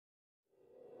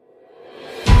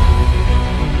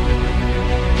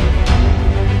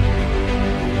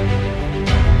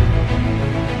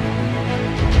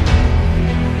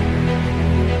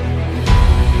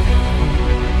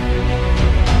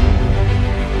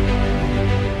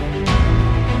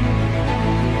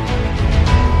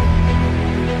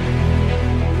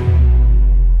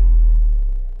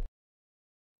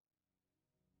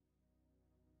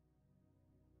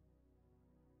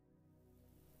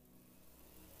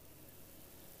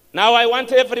Now I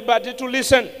want everybody to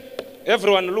listen.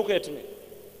 Everyone look at me.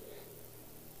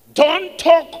 Don't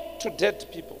talk to dead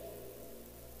people.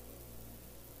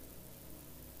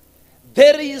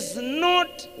 There is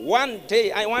not one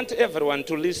day, I want everyone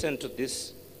to listen to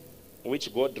this,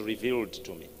 which God revealed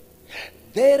to me.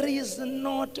 There is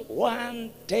not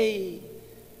one day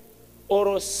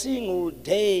or a single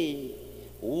day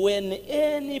when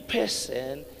any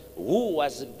person who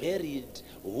was buried,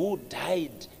 who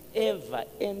died, ever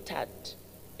entered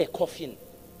a coffin.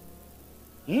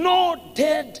 No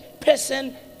dead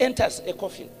person enters a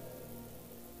coffin.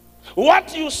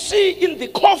 What you see in the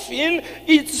coffin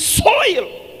is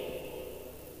soil.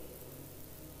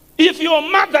 If your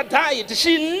mother died,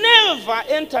 she never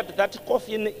entered that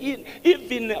coffin in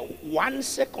even 1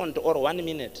 second or 1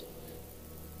 minute.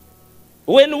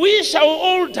 When we shall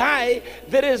all die,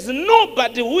 there is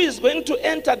nobody who is going to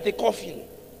enter the coffin.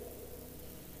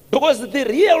 Because the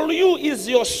real you is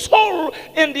your soul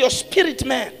and your spirit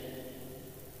man.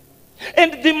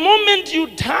 And the moment you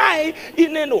die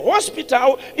in a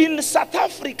hospital in South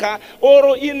Africa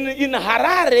or in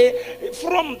Harare,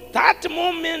 from that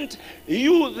moment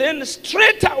you then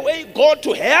straight away go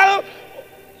to hell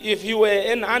if you were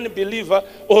an unbeliever,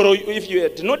 or if you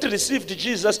had not received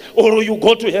Jesus, or you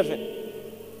go to heaven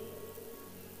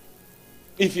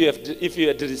if you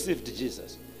had received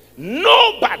Jesus.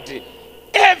 Nobody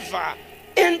ever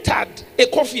entered a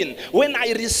coffin. When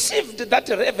I received that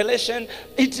revelation,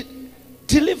 it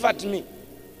delivered me.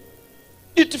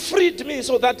 It freed me,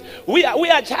 so that we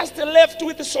are just left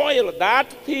with soil.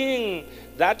 That thing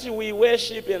that we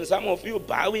worship, and some of you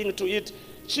bowing to it,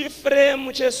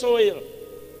 frame soil.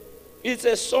 It's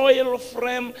a soil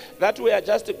frame that we are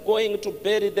just going to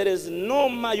bury. There is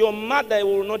no your mother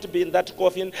will not be in that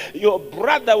coffin. Your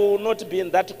brother will not be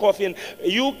in that coffin.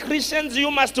 You Christians,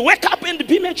 you must wake up and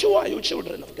be mature, you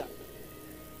children of God.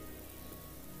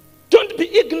 Don't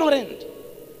be ignorant.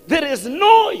 There is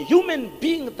no human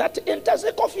being that enters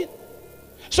a coffin.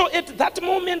 So at that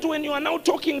moment when you are now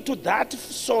talking to that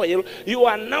soil, you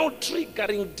are now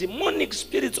triggering demonic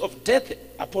spirits of death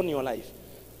upon your life.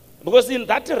 Because in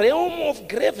that realm of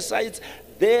grave sites,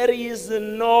 there is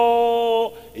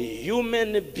no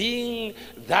human being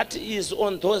that is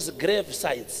on those grave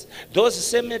sites. Those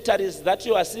cemeteries that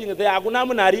you are seeing there,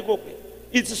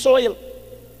 it's soil.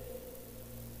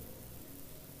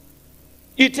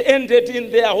 It ended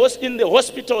in the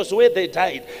hospitals where they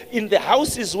died, in the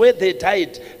houses where they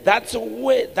died.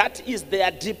 That is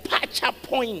their departure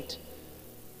point.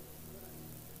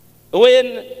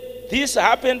 When this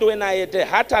happened, when I had a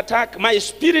heart attack, my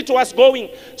spirit was going.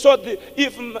 So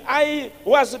if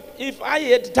I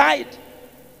had died,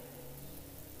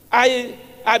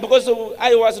 because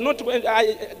I was not,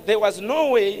 there was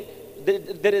no way,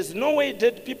 there is no way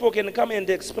that people can come and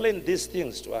explain these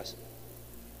things to us.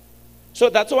 So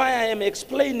that's why I am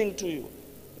explaining to you.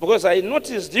 Because I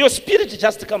noticed your spirit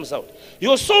just comes out.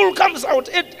 Your soul comes out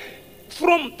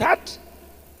from that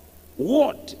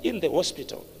ward in the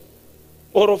hospital,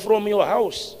 or from your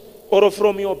house, or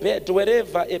from your bed,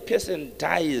 wherever a person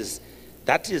dies.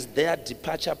 That is their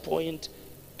departure point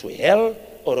to hell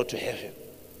or to heaven.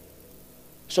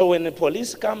 So when the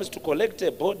police comes to collect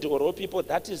a body or people,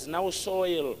 that is now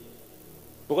soil.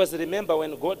 Because remember,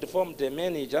 when God formed a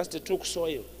man, he just took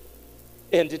soil.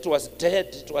 And it was dead,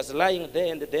 it was lying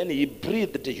there, and then he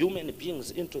breathed the human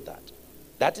beings into that.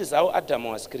 That is how Adam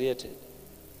was created.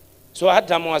 So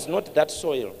Adam was not that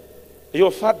soil.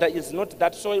 Your father is not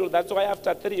that soil. That's why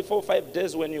after 3, 4, 5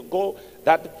 days when you go,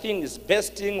 that thing is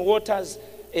bursting waters.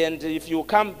 And if you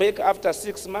come back after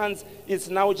 6 months, it's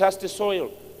now just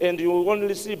soil. And you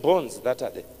only see bones that are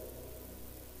there.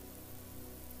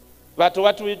 But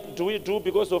what do we do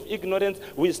because of ignorance?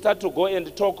 We start to go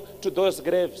and talk to those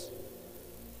graves.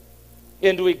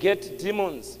 And we get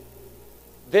demons.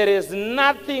 There is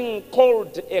nothing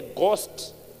called a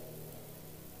ghost.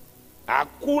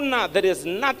 Akuna, there is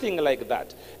nothing like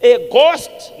that. A ghost,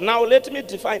 now let me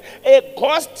define. A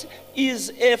ghost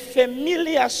is a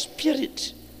familiar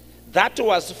spirit that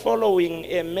was following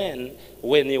a man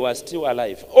when he was still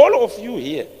alive. All of you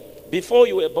here, before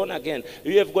you were born again,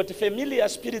 you have got familiar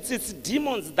spirits. It's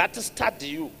demons that study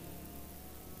you.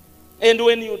 And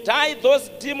when you die, those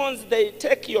demons, they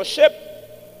take your shape.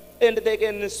 And they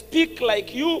can speak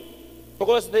like you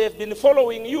because they have been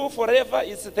following you forever.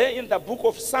 It's there in the book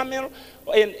of Samuel.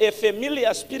 And a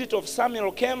familiar spirit of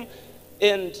Samuel came,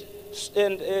 and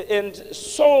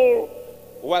Saul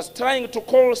was trying to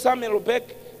call Samuel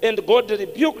back, and God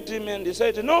rebuked him, and he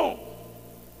said, no,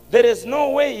 there is no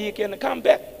way he can come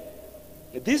back.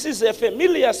 This is a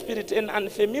familiar spirit, an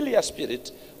unfamiliar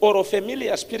spirit, or a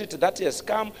familiar spirit that has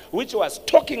come, which was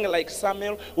talking like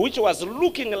Samuel, which was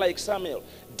looking like Samuel.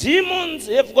 Demons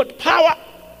have got power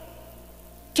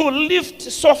to lift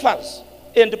sofas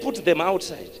and put them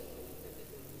outside.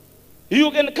 You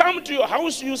can come to your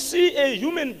house, you see a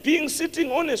human being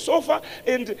sitting on a sofa,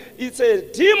 and it's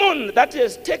a demon that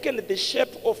has taken the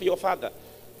shape of your father.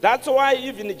 That's why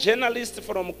even journalists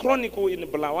from Chronicle in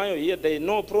Bulawayo here, they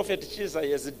know Prophet Chiza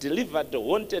has delivered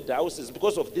haunted houses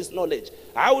because of this knowledge.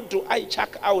 How do I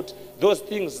check out those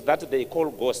things that they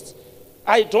call ghosts?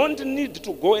 I don't need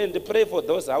to go and pray for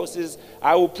those houses.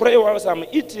 I will pray whilst I'm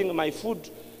eating my food,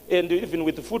 and even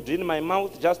with food in my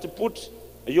mouth, just put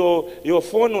your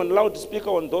phone on loudspeaker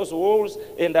on those walls,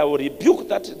 and I will rebuke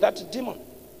that demon.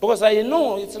 Because I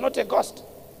know it's not a ghost.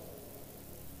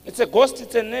 It's a ghost,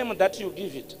 it's a name that you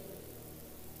give it.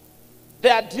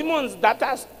 There are demons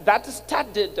that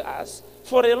studied us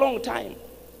for a long time.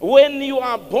 When you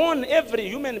are born, every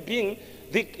human being,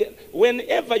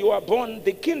 whenever you are born,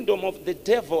 the kingdom of the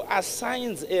devil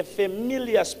assigns a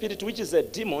familiar spirit, which is a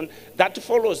demon, that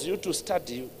follows you to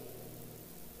study you.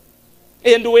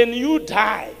 And when you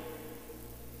die,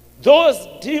 those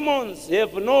demons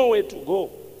have nowhere to go.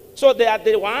 So they are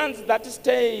the ones that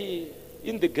stay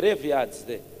in the graveyards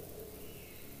there.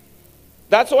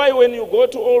 That's why when you go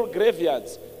to all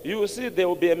graveyards, you will see there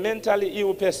will be a mentally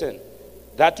ill person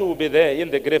that will be there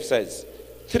in the gravesites.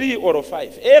 3 or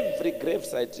 5. Every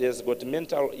gravesite has got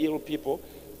mental ill people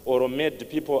or mad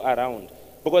people around.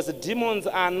 Because demons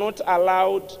are not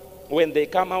allowed, when they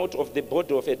come out of the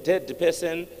body of a dead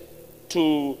person,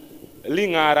 to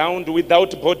linger around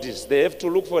without bodies. They have to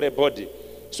look for a body.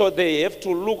 So they have to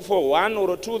look for 1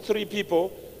 or 2, 3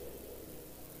 people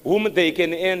whom they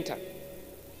can enter.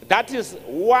 That is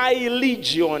why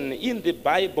Legion in the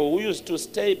Bible, who used to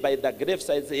stay by the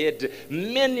gravesites, had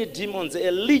many demons,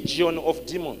 a legion of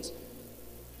demons.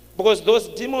 Because those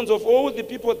demons of all the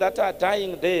people that are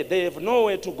dying there, they have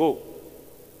nowhere to go.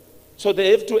 So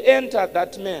they have to enter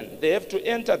that man. They have to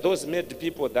enter those mad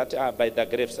people that are by the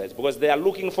gravesites, because they are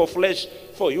looking for flesh,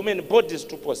 for human bodies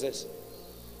to possess.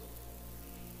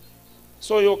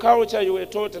 So your culture, you were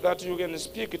taught that you can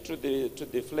speak to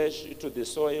the flesh, to the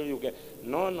soil. You can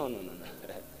no.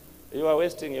 You are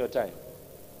wasting your time.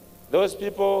 Those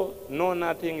people know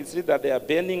nothing. It's either they are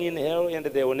burning in hell and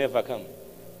they will never come.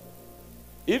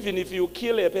 Even if you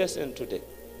kill a person today,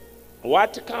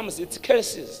 what comes? It's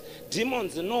curses.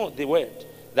 Demons know the word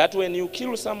that when you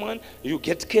kill someone, you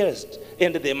get cursed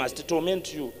and they must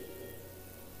torment you.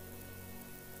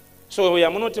 So we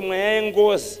are not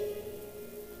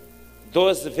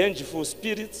those vengeful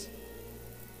spirits.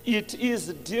 It is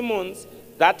demons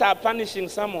that are punishing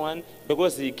someone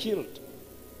because he killed.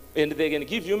 And they can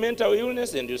give you mental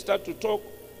illness, and you start to talk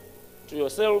to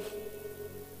yourself,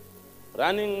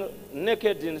 running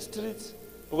naked in the streets,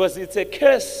 because it's a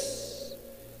curse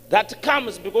that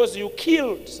comes because you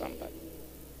killed somebody.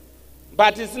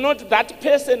 But it's not that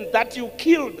person that you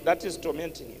killed that is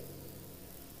tormenting you.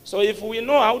 So if we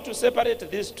know how to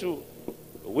separate these two,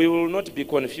 we will not be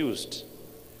confused.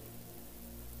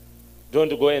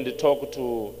 Don't go and talk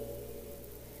to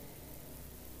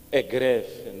a grave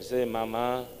and say,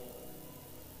 Mama,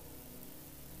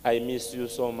 I miss you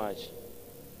so much.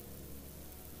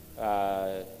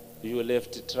 You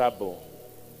left trouble.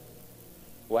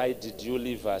 Why did you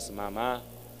leave us, Mama?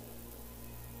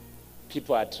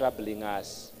 People are troubling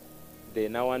us. They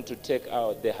now want to take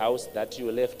out the house that you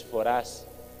left for us.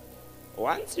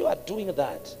 Once you are doing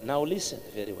that, now listen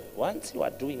very well. Once you are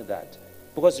doing that,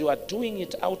 because you are doing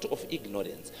it out of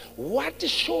ignorance, what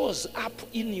shows up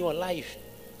in your life,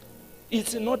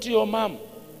 it's not your mom.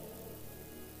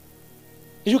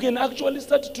 You can actually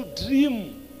start to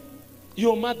dream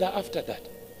your mother after that.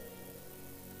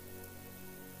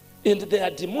 And there are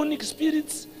demonic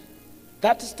spirits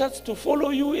that starts to follow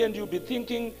you, and you'll be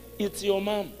thinking it's your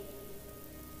mom.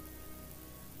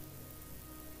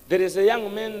 There is a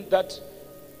young man that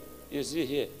you see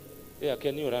here. Yeah,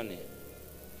 can you run here?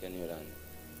 Can you run?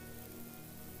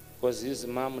 Because his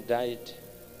mom died.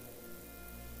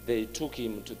 They took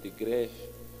him to the grave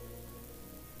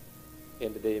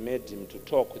and they made him to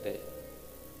talk there.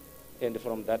 And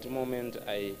from that moment,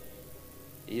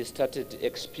 he started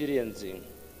experiencing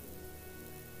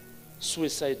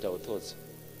suicidal thoughts.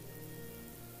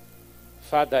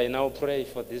 Father, I now pray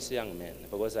for this young man,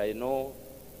 because I know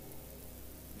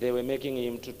they were making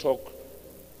him to talk,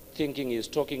 thinking he's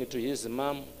talking to his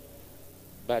mom,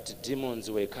 but demons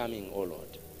were coming, oh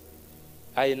Lord.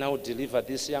 I now deliver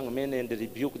this young man and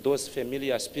rebuke those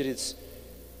familiar spirits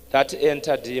that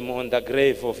entered him on the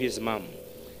grave of his mom.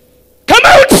 Come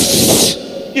out!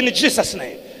 in Jesus'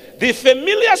 name. The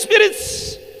familiar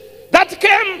spirits that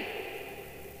came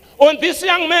on this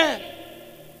young man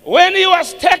when he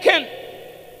was taken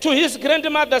to his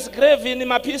grandmother's grave in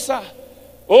Mapisa.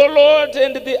 Oh Lord,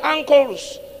 and the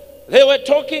uncles, they were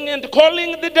talking and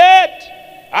calling the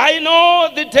dead. I know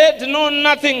the dead know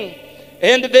nothing,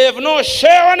 and they have no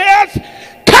share on earth.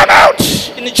 Come out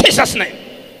in Jesus' name.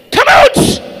 Come out.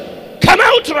 Come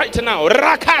out right now.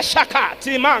 Rakashaka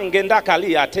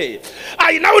timangendakaliate.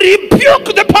 I now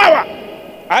rebuke the power.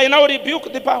 I now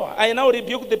rebuke the power. I now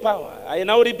rebuke the power. I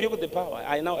now rebuke the power.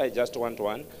 I just want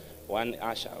one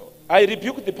usher. I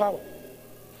rebuke the power.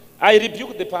 I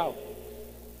rebuke the power.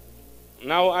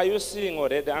 Now, are you seeing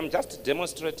already? I'm just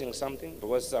demonstrating something,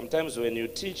 because sometimes when you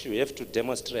teach, you have to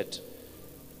demonstrate.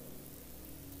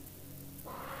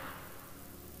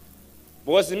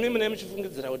 Because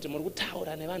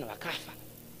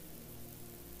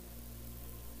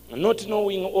not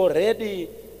knowing already,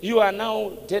 you are now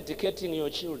dedicating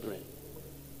your children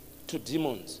to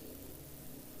demons.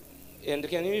 And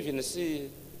can you even see,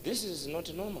 this is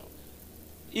not normal.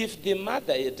 If the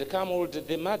mother had come old,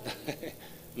 the mother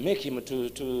make him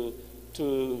to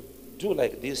do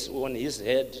like this on his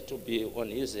head, to be on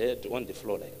his head on the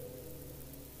floor like.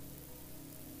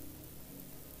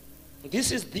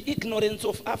 This is the ignorance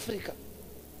of Africa.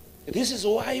 This is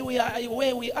why we are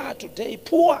where we are today,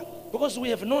 poor, because we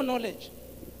have no knowledge.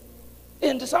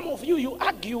 And some of you, you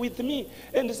argue with me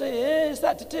and say, hey, is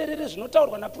that terrorist? Not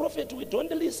our prophet. We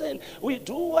don't listen. We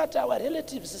do what our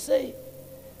relatives say.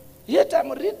 Yet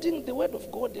I'm reading the word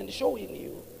of God and showing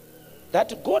you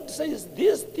that God says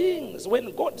these things.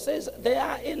 When God says they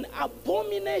are an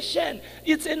abomination,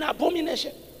 it's an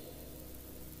abomination.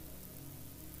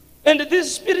 And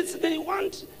these spirits, they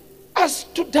want us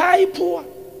to die poor.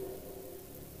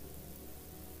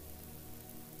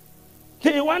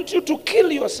 They want you to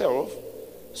kill yourself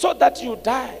so that you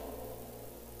die.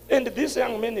 And this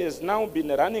young man has now been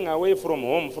running away from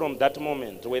home from that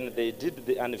moment when they did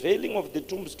the unveiling of the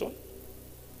tombstone.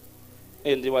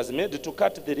 And he was made to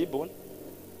cut the ribbon.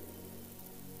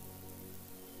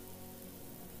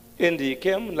 And he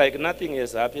came like nothing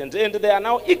has happened. And they are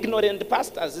now ignorant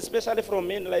pastors, especially from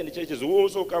mainline churches, who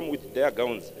also come with their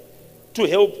gowns to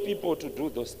help people to do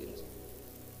those things.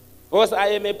 Because I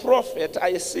am a prophet,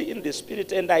 I see in the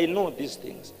spirit and I know these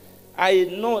things. I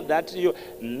know that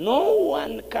no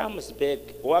one comes back.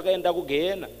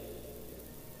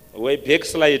 We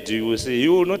backslide, you will see,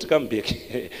 you will not come back.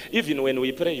 Even when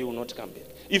we pray, you will not come back.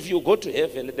 If you go to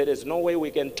heaven, there is no way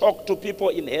we can talk to people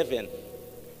in heaven.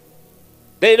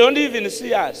 They don't even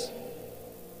see us.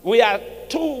 We are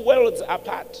two worlds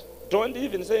apart. Don't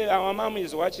even say our mom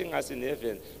is watching us in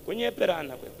heaven.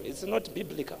 It's not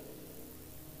biblical.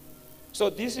 So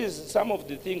this is some of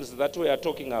the things that we are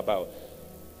talking about.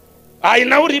 I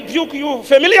now rebuke you,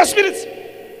 familiar spirits.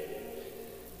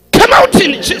 Come out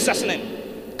in Jesus'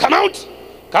 name. Come out.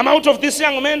 Come out of this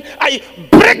young man. I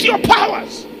break your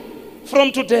powers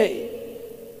from today.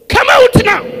 Come out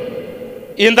now.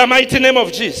 In the mighty name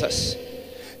of Jesus.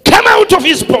 Come out of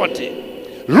his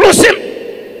body. Loose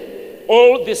him.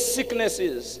 All the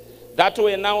sicknesses that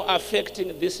were now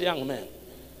affecting this young man,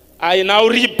 I now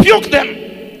rebuke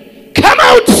them. Come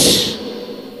out.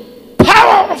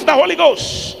 Power of the Holy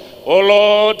Ghost. Oh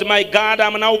Lord, my God,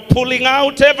 I'm now pulling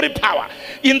out every power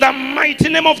in the mighty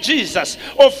name of Jesus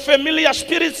of familiar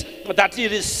spirits that he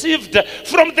received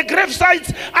from the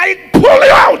gravesites. I pull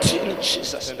you out in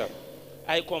Jesus. Stand up.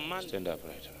 I command. Stand up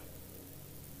right now.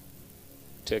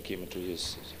 Take him to his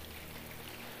seat.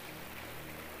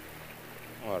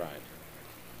 All right.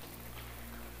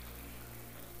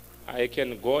 I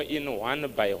can go in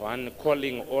one by one,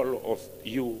 calling all of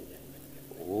you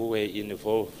who were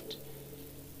involved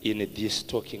in this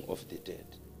talking of the dead.